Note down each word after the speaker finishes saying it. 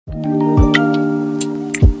Hey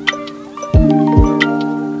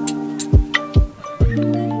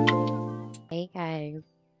guys,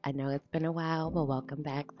 I know it's been a while, but welcome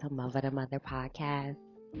back to Muva the Mother podcast.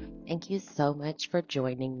 Thank you so much for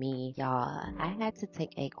joining me, y'all. I had to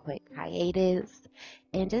take a quick hiatus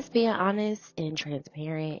and just being honest and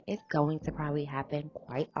transparent, it's going to probably happen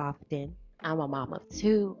quite often. I'm a mom of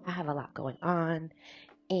two, I have a lot going on,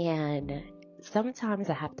 and sometimes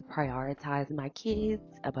I have to prioritize my kids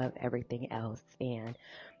above everything else. And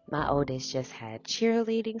my oldest just had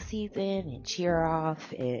cheerleading season and cheer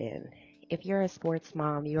off. And if you're a sports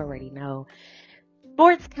mom, you already know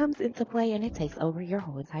sports comes into play and it takes over your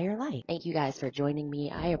whole entire life. Thank you guys for joining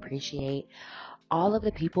me. I appreciate all of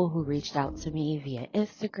the people who reached out to me via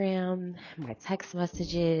Instagram, my text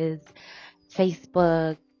messages,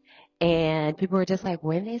 Facebook, and people were just like,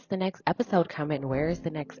 when is the next episode coming? Where is the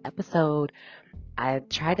next episode? I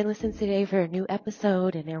tried to listen today for a new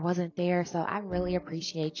episode and there wasn't there. So I really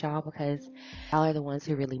appreciate y'all because y'all are the ones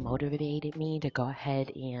who really motivated me to go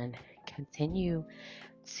ahead and continue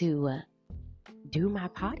to do my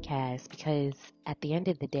podcast, because at the end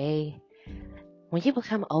of the day, when you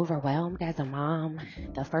become overwhelmed as a mom,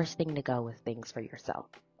 the first thing to go is things for yourself.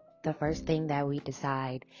 The first thing that we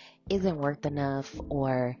decide isn't worth enough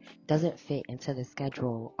or doesn't fit into the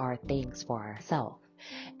schedule are things for ourselves.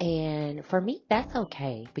 And for me, that's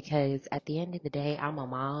okay, because at the end of the day, I'm a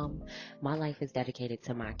mom. My life is dedicated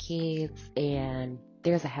to my kids, and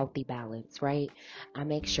there's a healthy balance, right? I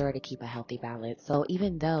make sure to keep a healthy balance. So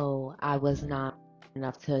even though I was not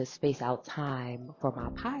enough to space out time for my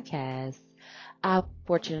podcast, I'm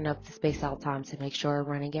fortunate enough to space out time to make sure I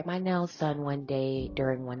run and get my nails done one day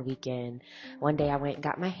during one weekend. One day I went and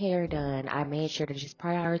got my hair done. I made sure to just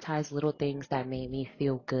prioritize little things that made me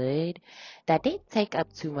feel good, that didn't take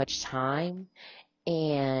up too much time,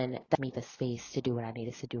 and that gave me the space to do what I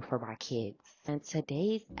needed to do for my kids. And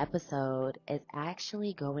today's episode is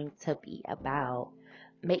actually going to be about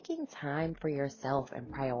making time for yourself and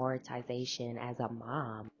prioritization as a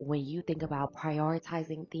mom. When you think about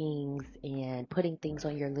prioritizing things and putting things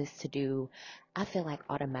on your list to do, I feel like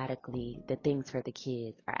automatically the things for the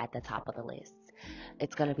kids are at the top of the list.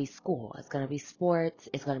 It's going to be school, it's going to be sports,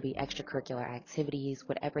 it's going to be extracurricular activities,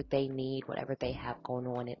 whatever they need, whatever they have going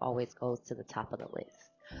on, it always goes to the top of the list.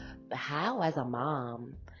 But how, as a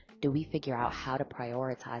mom, do we figure out how to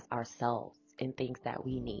prioritize ourselves in things that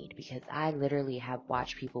we need? Because I literally have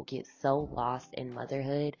watched people get so lost in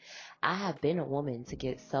motherhood. I have been a woman to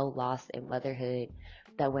get so lost in motherhood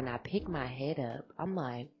that when I pick my head up, I'm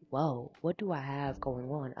like, whoa, what do I have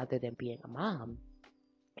going on other than being a mom?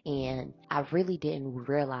 And I really didn't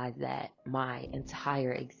realize that my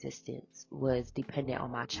entire existence was dependent on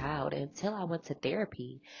my child until I went to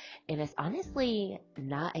therapy. And it's honestly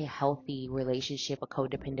not a healthy relationship, a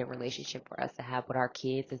codependent relationship for us to have with our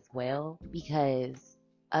kids as well, because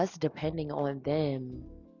us depending on them,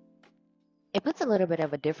 it puts a little bit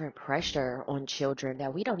of a different pressure on children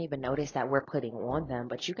that we don't even notice that we're putting on them.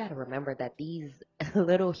 But you got to remember that these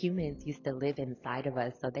little humans used to live inside of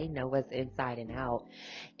us, so they know us inside and out.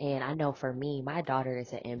 And I know for me, my daughter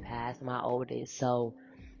is an empath, my oldest, so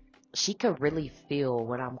she could really feel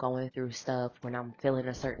when I'm going through stuff, when I'm feeling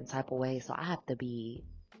a certain type of way. So I have to be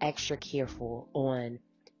extra careful on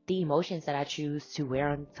the emotions that I choose to wear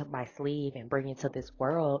onto my sleeve and bring into this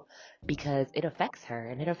world, because it affects her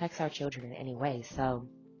and it affects our children in any way. So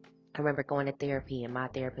I remember going to therapy and my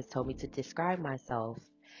therapist told me to describe myself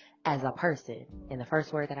as a person. And the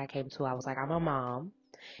first word that I came to, I was like, I'm a mom.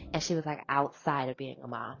 And she was like, outside of being a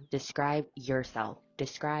mom, describe yourself.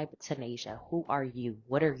 Describe Tanazia. Who are you?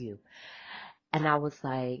 What are you? And I was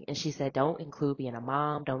like, and she said, don't include being a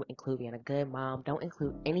mom. Don't include being a good mom. Don't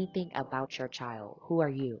include anything about your child. Who are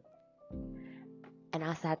you? And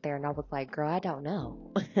I sat there and I was like, girl, I don't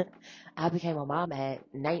know. I became a mom at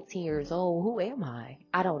 19 years old. Who am I?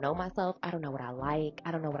 I don't know myself. I don't know what I like.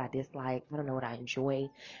 I don't know what I dislike. I don't know what I enjoy.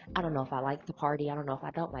 I don't know if I like to party. I don't know if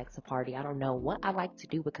I don't like to party. I don't know what I like to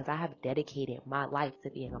do, because I have dedicated my life to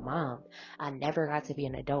being a mom. I never got to be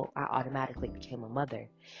an adult. I automatically became a mother.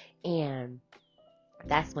 And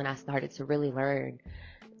that's when I started to really learn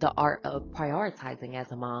the art of prioritizing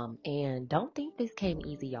as a mom. And don't think this came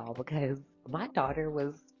easy, y'all, because my daughter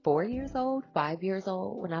was 4 years old, 5 years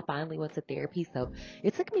old when I finally went to therapy. So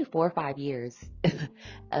it took me 4 or 5 years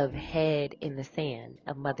of head in the sand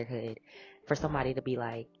of motherhood for somebody to be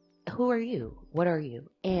like, who are you? What are you?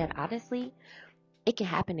 And honestly, it can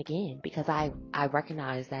happen again, because I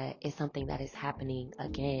recognize that it's something that is happening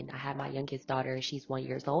again. I have my youngest daughter, she's 1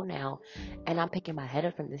 year old now, and I'm picking my head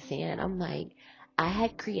up from the sand. I'm like, I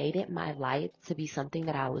had created my life to be something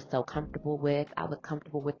that I was so comfortable with. I was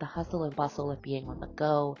comfortable with the hustle and bustle of being on the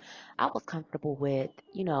go. I was comfortable with,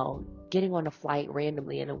 getting on a flight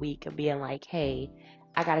randomly in a week and being like, hey,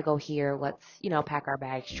 I gotta go here. Let's, pack our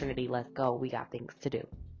bags, Trinity, let's go. We got things to do.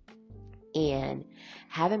 And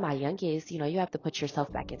having my youngest, you have to put yourself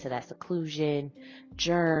back into that seclusion,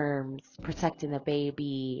 germs, protecting the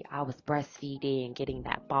baby. I was breastfeeding, getting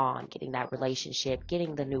that bond, getting that relationship,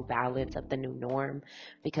 getting the new balance of the new norm,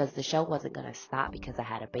 because the show wasn't going to stop because I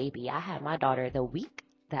had a baby. I had my daughter the week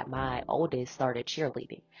that my oldest started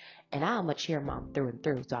cheerleading. And I'm a cheer mom through and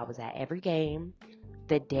through. So I was at every game.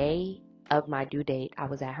 The day of my due date, I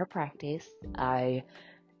was at her practice. I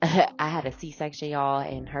had a C-section, y'all,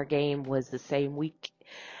 and her game was the same week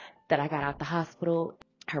that I got out the hospital.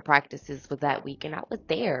 Her practices was that week, and I was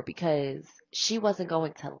there because she wasn't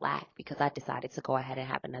going to lack because I decided to go ahead and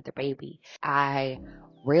have another baby. I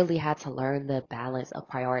really had to learn the balance of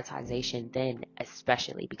prioritization then,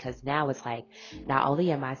 especially because now it's like, not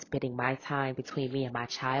only am I spending my time between me and my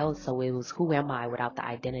child, so it was who am I without the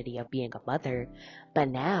identity of being a mother, but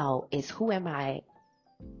now it's who am I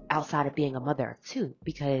outside of being a mother too,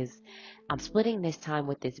 because I'm splitting this time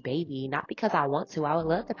with this baby, not because I want to. I would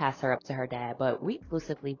love to pass her up to her dad, but we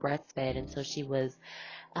exclusively breastfed until she was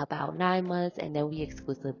about 9 months, and then we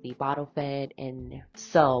exclusively bottle fed. And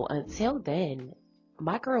so until then,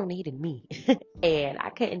 my girl needed me, and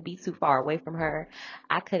I couldn't be too far away from her.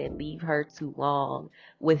 I couldn't leave her too long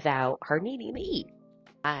without her needing me.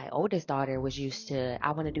 My oldest daughter was used to,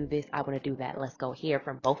 I want to do this, I want to do that, let's go here,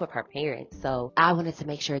 from both of her parents. So I wanted to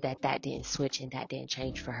make sure that that didn't switch and that didn't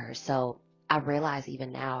change for her. So I realize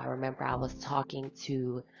even now, I remember I was talking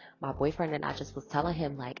to my boyfriend and I just was telling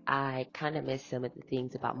him, like, I kind of miss some of the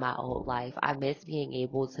things about my old life. I miss being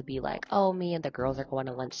able to be like, oh, me and the girls are going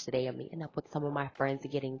to lunch today. I'm meeting up with some of my friends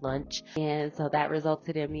and getting lunch. And so that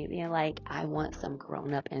resulted in me being like, I want some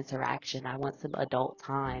grown up interaction. I want some adult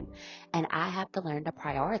time. And I have to learn to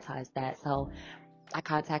prioritize that. So I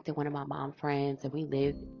contacted one of my mom friends and we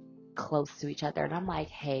live close to each other. And I'm like,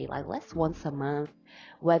 hey, like, let's once a month,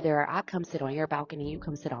 whether I come sit on your balcony, you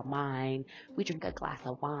come sit on mine, we drink a glass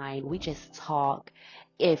of wine, we just talk.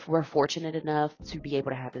 If we're fortunate enough to be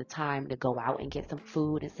able to have the time to go out and get some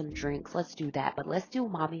food and some drinks, let's do that. But let's do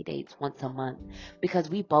mommy dates once a month because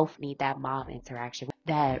we both need that mom interaction,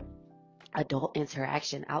 that adult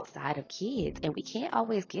interaction outside of kids. And we can't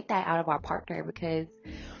always get that out of our partner because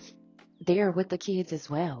they're with the kids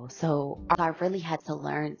as well. So I really had to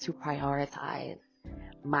learn to prioritize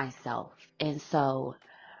myself. And so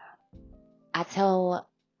I tell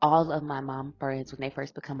all of my mom friends when they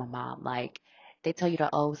first become a mom, like, they tell you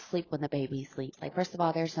to, oh, sleep when the baby sleeps. Like, first of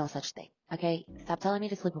all, there's no such thing. Okay? Stop telling me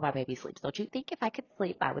to sleep when my baby sleeps. Don't you think if I could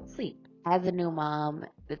sleep, I would sleep? As a new mom,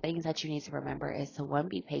 the things that you need to remember is to, one,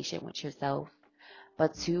 be patient with yourself,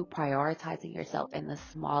 but two, prioritizing yourself in the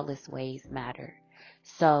smallest ways matter.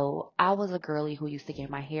 So I was a girly who used to get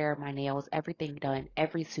my hair, my nails, everything done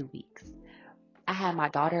every 2 weeks. I had my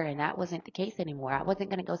daughter and that wasn't the case anymore. I wasn't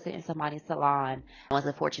going to go sit in somebody's salon. I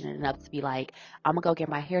wasn't fortunate enough to be like, I'm going to go get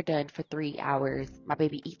my hair done for 3 hours. My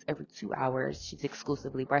baby eats every 2 hours. She's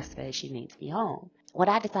exclusively breastfed. She needs to be home. What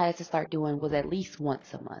I decided to start doing was at least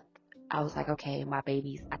once a month. I was like, okay, my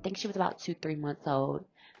baby's, I think she was about 2, 3 months old.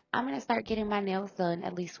 I'm going to start getting my nails done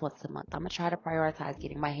at least once a month. I'm going to try to prioritize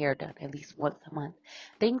getting my hair done at least once a month.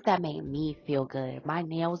 Things that made me feel good. My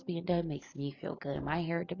nails being done makes me feel good. My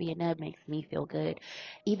hair to being done makes me feel good.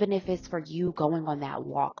 Even if it's for you going on that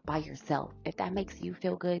walk by yourself. If that makes you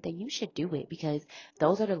feel good, then you should do it because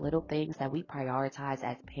those are the little things that we prioritize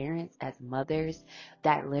as parents, as mothers,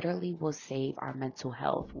 that literally will save our mental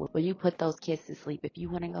health. When you put those kids to sleep, if you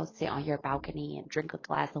want to go sit on your balcony and drink a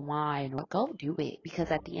glass of wine, or go do it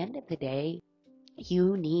because at the end of the day,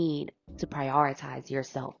 you need to prioritize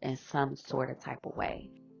yourself in some sort of type of way.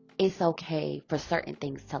 It's okay for certain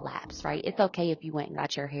things to lapse, right? It's okay if you went and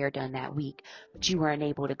got your hair done that week, but you weren't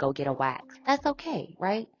able to go get a wax. That's okay,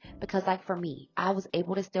 right? Because like for me, I was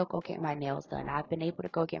able to still go get my nails done. I've been able to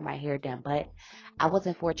go get my hair done, but I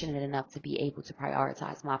wasn't fortunate enough to be able to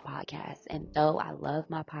prioritize my podcast. And though I love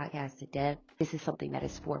my podcast to death, this is something that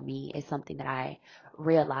is for me. It's something that I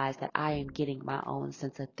realize that I am getting my own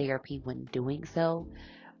sense of therapy when doing so.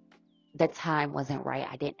 The time wasn't right.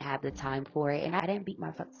 I didn't have the time for it. And I didn't beat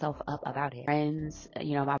myself up about it. Friends,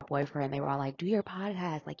 my boyfriend, they were all like, do your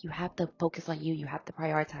podcast. Like, you have to focus on you. You have to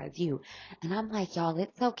prioritize you. And I'm like, y'all,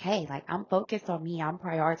 it's okay. Like, I'm focused on me. I'm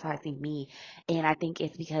prioritizing me. And I think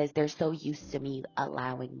it's because they're so used to me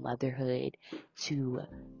allowing motherhood to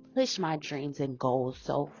push my dreams and goals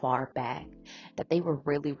so far back that they were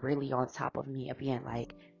really, really on top of me of being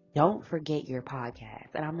like, don't forget your podcast.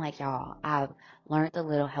 And I'm like, y'all, I've learned a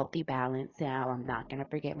little healthy balance now. I'm not going to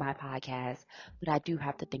forget my podcast, but I do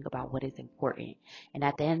have to think about what is important. And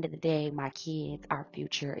at the end of the day, my kids, our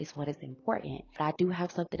future is what is important. But I do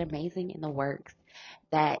have something amazing in the works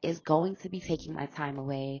that is going to be taking my time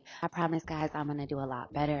away. I promise, guys, I'm going to do a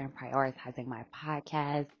lot better in prioritizing my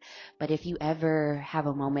podcast. But if you ever have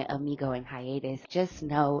a moment of me going hiatus, just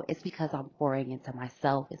know it's because I'm pouring into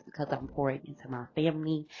myself. It's because I'm pouring into my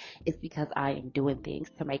family. It's because I am doing things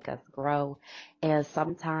to make us grow. And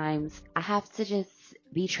sometimes I have to just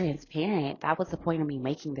be transparent. That was the point of me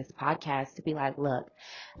making this podcast, to be like, look,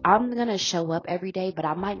 I'm going to show up every day, but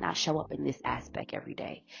I might not show up in this aspect every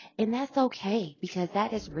day. And that's okay, because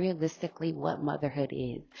that is realistically what motherhood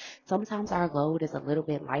is. Sometimes our load is a little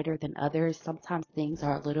bit lighter than others. Sometimes things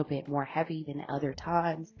are a little bit more heavy than other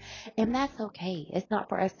times. And that's okay. It's not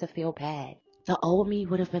for us to feel bad. The old me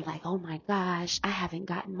would have been like, oh my gosh, I haven't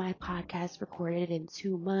gotten my podcast recorded in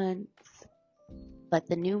 2 months. But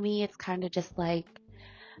the new me, it's kind of just like,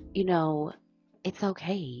 you know, it's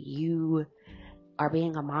okay. You are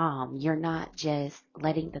being a mom. You're not just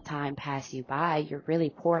letting the time pass you by. You're really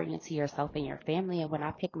pouring into yourself and your family. And when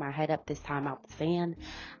I pick my head up this time out the sand,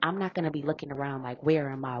 I'm not going to be looking around like, where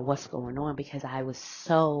am I? What's going on? Because I was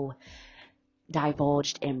so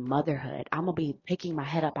divulged in motherhood. I'm going to be picking my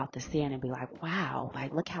head up out the sand and be like, wow,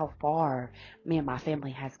 like look how far me and my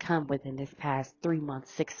family has come within this past 3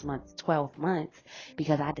 months, 6 months, 12 months,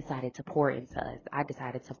 because I decided to pour into us. I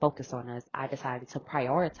decided to focus on us. I decided to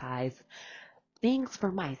prioritize things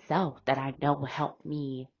for myself that I know will help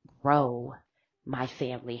me grow my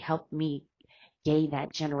family, help me gain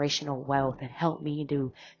that generational wealth, and help me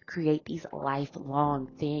to create these lifelong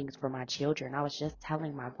things for my children. I was just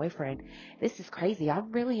telling my boyfriend, this is crazy.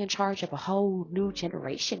 I'm really in charge of a whole new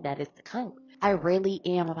generation that is to come. I really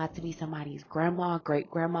am about to be somebody's grandma, great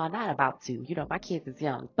grandma. Not about to, my kids is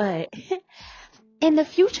young, but in the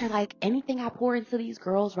future, like anything I pour into these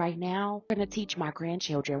girls right now, I'm going to teach my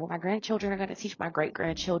grandchildren. Well, my grandchildren are going to teach my great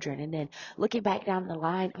grandchildren. And then looking back down the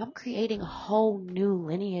line, I'm creating a whole new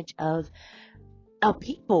lineage of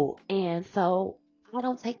people. And so I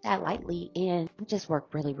don't take that lightly. And I just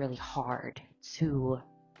work really, really hard to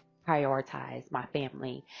prioritize my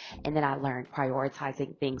family. And then I learned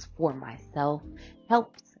prioritizing things for myself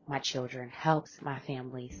helps my children, helps my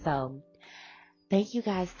family. So thank you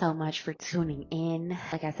guys so much for tuning in.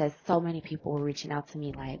 Like I said, so many people were reaching out to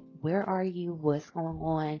me like, where are you? What's going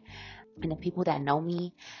on? And the people that know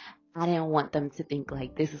me, I didn't want them to think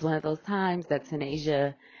like this is one of those times that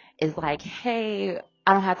Tanasia is like, hey,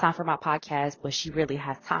 I don't have time for my podcast, but she really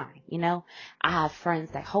has time. I have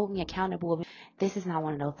friends that hold me accountable. This is not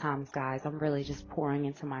one of those times, guys. I'm really just pouring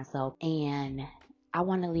into myself. And I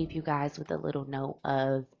want to leave you guys with a little note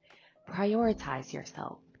of prioritize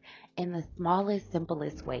yourself in the smallest,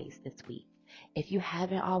 simplest ways this week. If you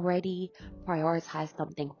haven't already, prioritize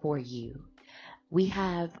something for you. We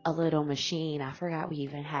have a little machine. I forgot we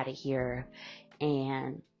even had it here.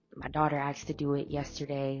 And my daughter asked to do it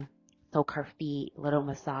yesterday. Soak her feet, little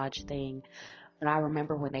massage thing. But I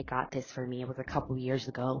remember when they got this for me, it was a couple years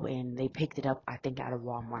ago, and they picked it up, I think, out of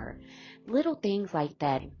Walmart. Little things like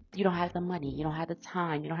that. You don't have the money, you don't have the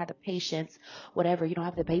time, you don't have the patience, whatever. You don't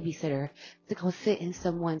have the babysitter to go sit in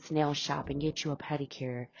someone's nail shop and get you a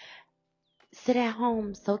pedicure. Sit at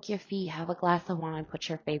home, soak your feet, have a glass of wine, put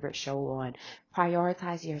your favorite show on.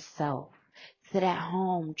 Prioritize yourself. Sit at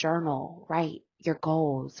home, journal, write your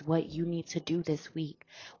goals, what you need to do this week.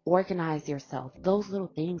 Organize yourself. Those little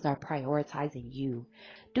things are prioritizing you.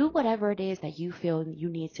 Do whatever it is that you feel you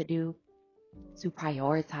need to do to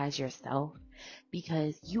prioritize yourself,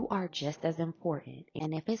 because you are just as important.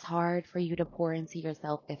 And if it's hard for you to pour into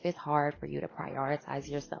yourself, if it's hard for you to prioritize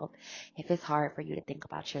yourself, if it's hard for you to think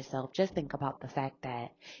about yourself, just think about the fact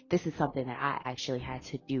that this is something that I actually had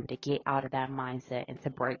to do to get out of that mindset and to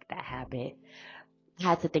break that habit. I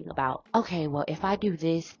had to think about, okay, well, if I do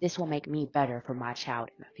this, this will make me better for my child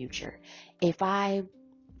in the future. If I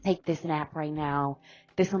take this nap right now,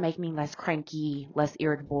 this will make me less cranky, less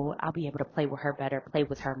irritable. I'll be able to play with her better, play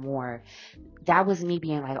with her more. That was me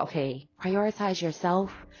being like, okay, prioritize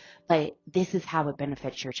yourself, but this is how it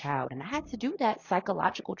benefits your child. And I had to do that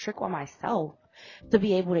psychological trick on myself to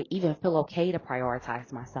be able to even feel okay to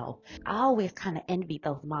prioritize myself. I always kind of envy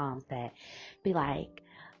those moms that be like,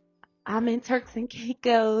 I'm in Turks and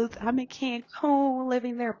Caicos, I'm in Cancun,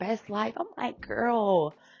 living their best life. I'm like,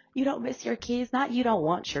 girl, you don't miss your kids. Not you don't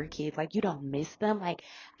want your kids, like you don't miss them. Like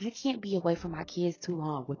I can't be away from my kids too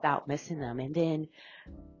long without missing them. And then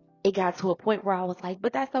it got to a point where I was like,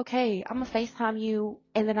 but that's okay. I'm going to FaceTime you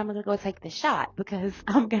and then I'm going to go take the shot because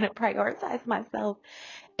I'm going to prioritize myself.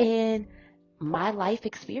 And my life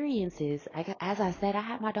experiences, as I said, I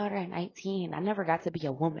had my daughter at 19. I never got to be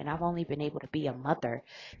a woman. I've only been able to be a mother.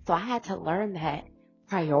 So I had to learn that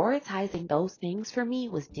prioritizing those things for me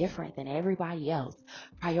was different than everybody else.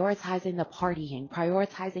 Prioritizing the partying,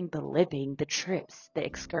 prioritizing the living, the trips, the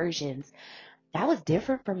excursions. That was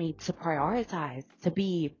different for me to prioritize, to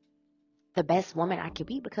be the best woman I could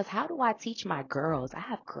be, because how do I teach my girls? I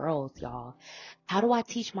have girls, y'all. How do I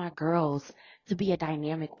teach my girls to be a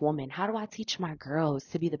dynamic woman? How do I teach my girls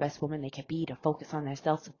to be the best woman they can be, to focus on their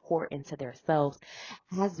self-support and to themselves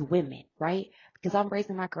as women, right? Because I'm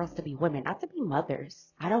raising my girls to be women, not to be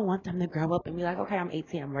mothers. I don't want them to grow up and be like, okay, I'm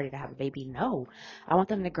 18, I'm ready to have a baby. No, I want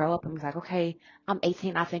them to grow up and be like, okay, I'm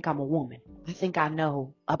 18, I think I'm a woman. I think I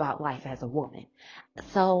know about life as a woman.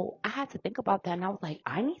 So I had to think about that and I was like,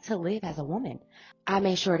 I need to live as a woman. I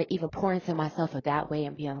made sure to even pour into myself in that way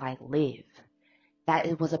and being like, live. That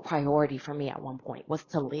it was a priority for me at one point, was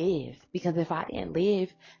to live. Because if I didn't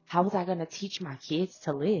live, how was I going to teach my kids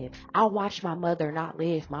to live? I watched my mother not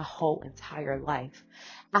live my whole entire life.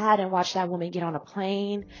 I hadn't watched that woman get on a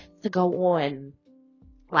plane to go on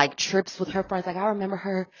like trips with her friends. Like I remember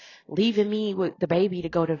her leaving me with the baby to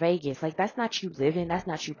go to Vegas. Like that's not you living. That's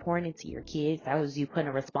not you pouring into your kids. That was you putting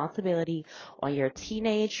a responsibility on your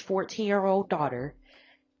teenage 14-year-old daughter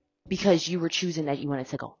because you were choosing that you wanted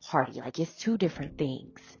to go party. Like it's two different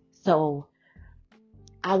things. So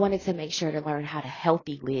I wanted to make sure to learn how to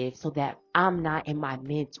healthy live so that I'm not in my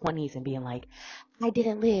mid 20s and being like, I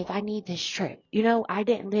didn't live. I need this trip. You know, I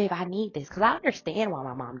didn't live. I need this. Because I understand why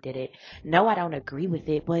my mom did it. No, I don't agree with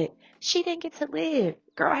it, but she didn't get to live.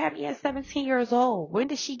 Girl had me at 17 years old. When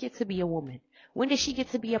did she get to be a woman? When did she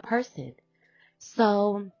get to be a person?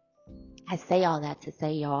 So I say all that to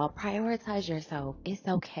say, y'all, prioritize yourself. It's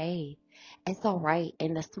okay. It's all right.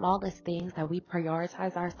 And the smallest things that we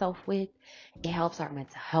prioritize ourselves with, it helps our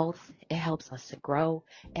mental health. It helps us to grow.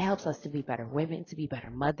 It helps us to be better women, to be better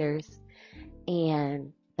mothers.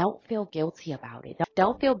 And don't feel guilty about it.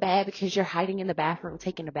 Don't feel bad because you're hiding in the bathroom,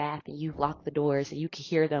 taking a bath, and you've locked the doors and you can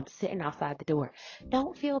hear them sitting outside the door.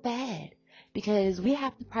 Don't feel bad because we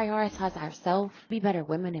have to prioritize ourselves, be better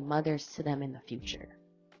women and mothers to them in the future.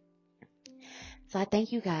 So I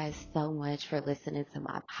thank you guys so much for listening to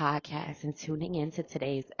my podcast and tuning into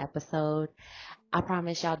today's episode. I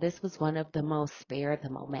promise y'all this was one of the most spare the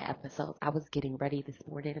moment episodes. I was getting ready this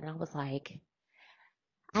morning and I was like,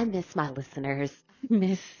 I miss my listeners,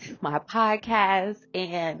 miss my podcast.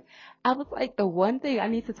 And I was like, the one thing I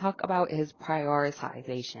need to talk about is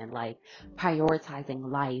prioritization, like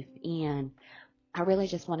prioritizing life. And I really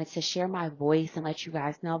just wanted to share my voice and let you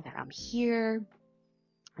guys know that I'm here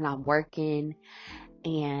and I'm working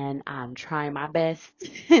and I'm trying my best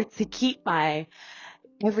to keep my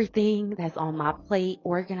everything that's on my plate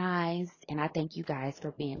organized. And I thank you guys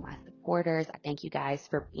for being my supporters. I thank you guys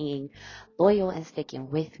for being loyal and sticking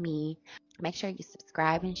with me. Make sure you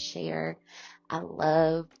subscribe and share. I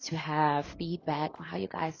love to have feedback on how you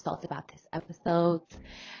guys felt about this episode.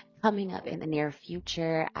 Coming up in the near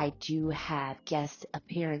future, I do have guest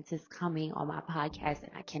appearances coming on my podcast,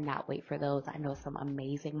 and I cannot wait for those. I know some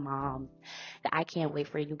amazing moms that I can't wait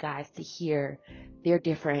for you guys to hear their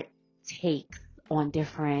different takes on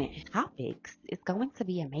different topics. It's going to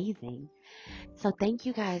be amazing. So thank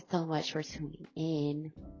you guys so much for tuning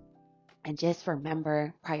in. And just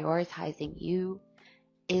remember, prioritizing you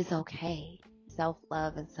is okay.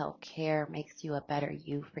 Self-love and self-care makes you a better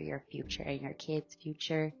you for your future and your kids'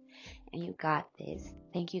 future. And you got this.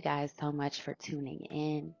 Thank you guys so much for tuning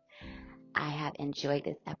in. I have enjoyed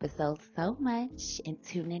this episode so much. And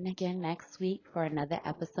tune in again next week for another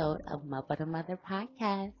episode of Mother to Mother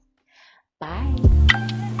podcast.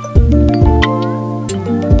 Bye.